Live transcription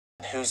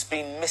who's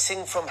been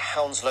missing from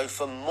Hounslow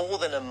for more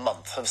than a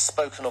month, have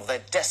spoken of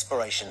their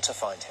desperation to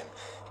find him.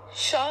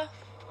 Shah,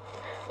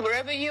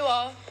 wherever you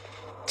are,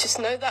 just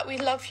know that we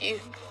love you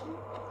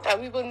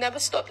and we will never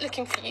stop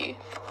looking for you.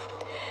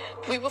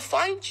 We will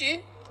find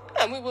you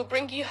and we will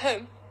bring you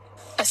home.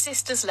 A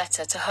sister's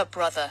letter to her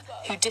brother,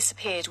 who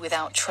disappeared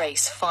without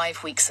trace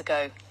 5 weeks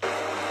ago.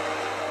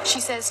 She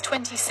says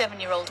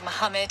 27-year-old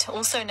Mohammed,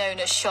 also known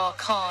as Shah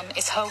Khan,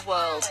 is her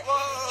world.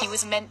 He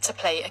was meant to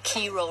play a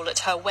key role at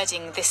her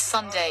wedding this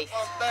Sunday.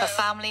 Her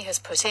family has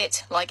put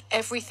it, like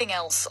everything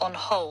else, on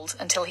hold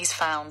until he's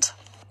found.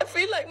 I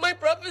feel like my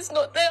brother's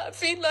not there. I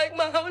feel like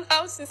my whole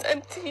house is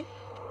empty.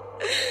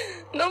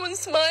 No one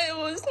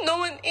smiles, no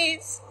one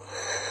eats.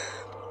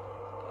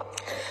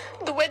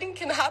 The wedding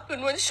can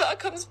happen when Shah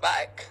comes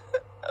back,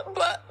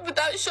 but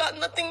without Shah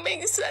nothing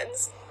makes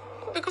sense.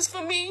 Because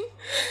for me,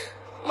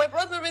 my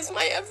brother is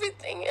my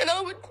everything, and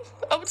I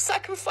would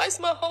sacrifice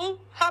my whole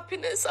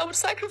happiness. I would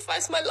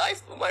sacrifice my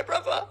life for my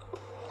brother.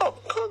 I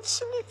can't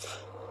sleep.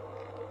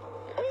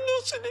 I'm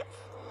not sleep.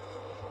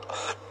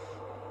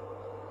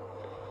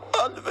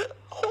 I'll be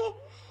home.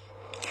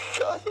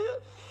 Shah here,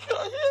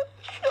 Shah here,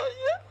 Shah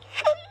here,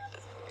 Shah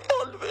here.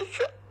 Always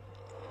Shah.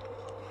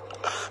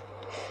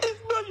 It's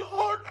my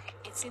heart.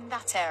 It's in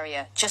that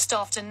area, just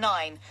after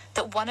 9,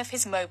 that one of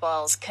his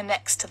mobiles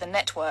connects to the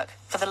network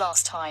for the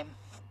last time.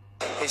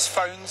 His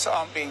phones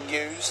aren't being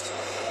used,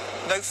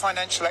 no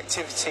financial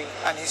activity,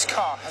 and his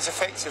car has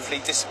effectively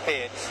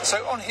disappeared.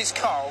 So on his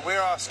car,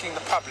 we're asking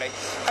the public,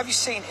 have you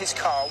seen his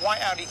car,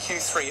 white Audi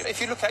Q3?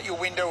 If you look out your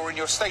window or in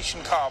your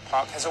station car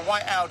park, has a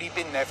white Audi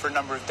been there for a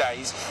number of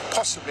days?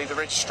 Possibly the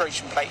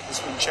registration plate has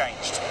been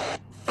changed.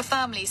 The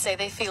family say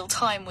they feel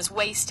time was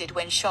wasted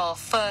when Shah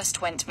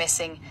first went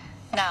missing.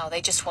 Now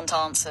they just want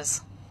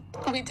answers.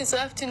 We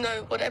deserve to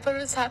know whatever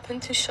has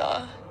happened to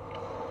Shah,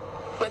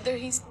 whether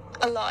he's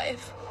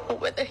alive or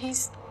whether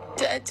he's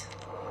dead.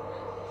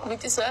 We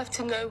deserve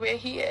to know where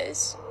he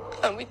is,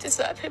 and we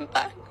deserve him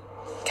back.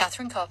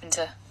 Catherine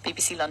Carpenter,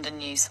 BBC London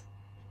News.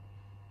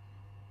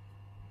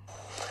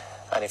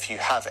 And if you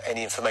have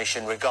any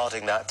information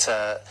regarding that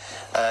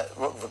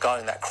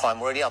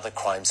crime or any other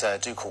crimes,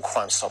 do call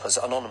Crime Stoppers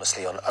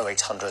anonymously on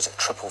 0800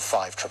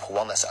 555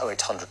 111. That's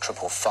 0800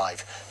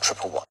 555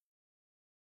 111.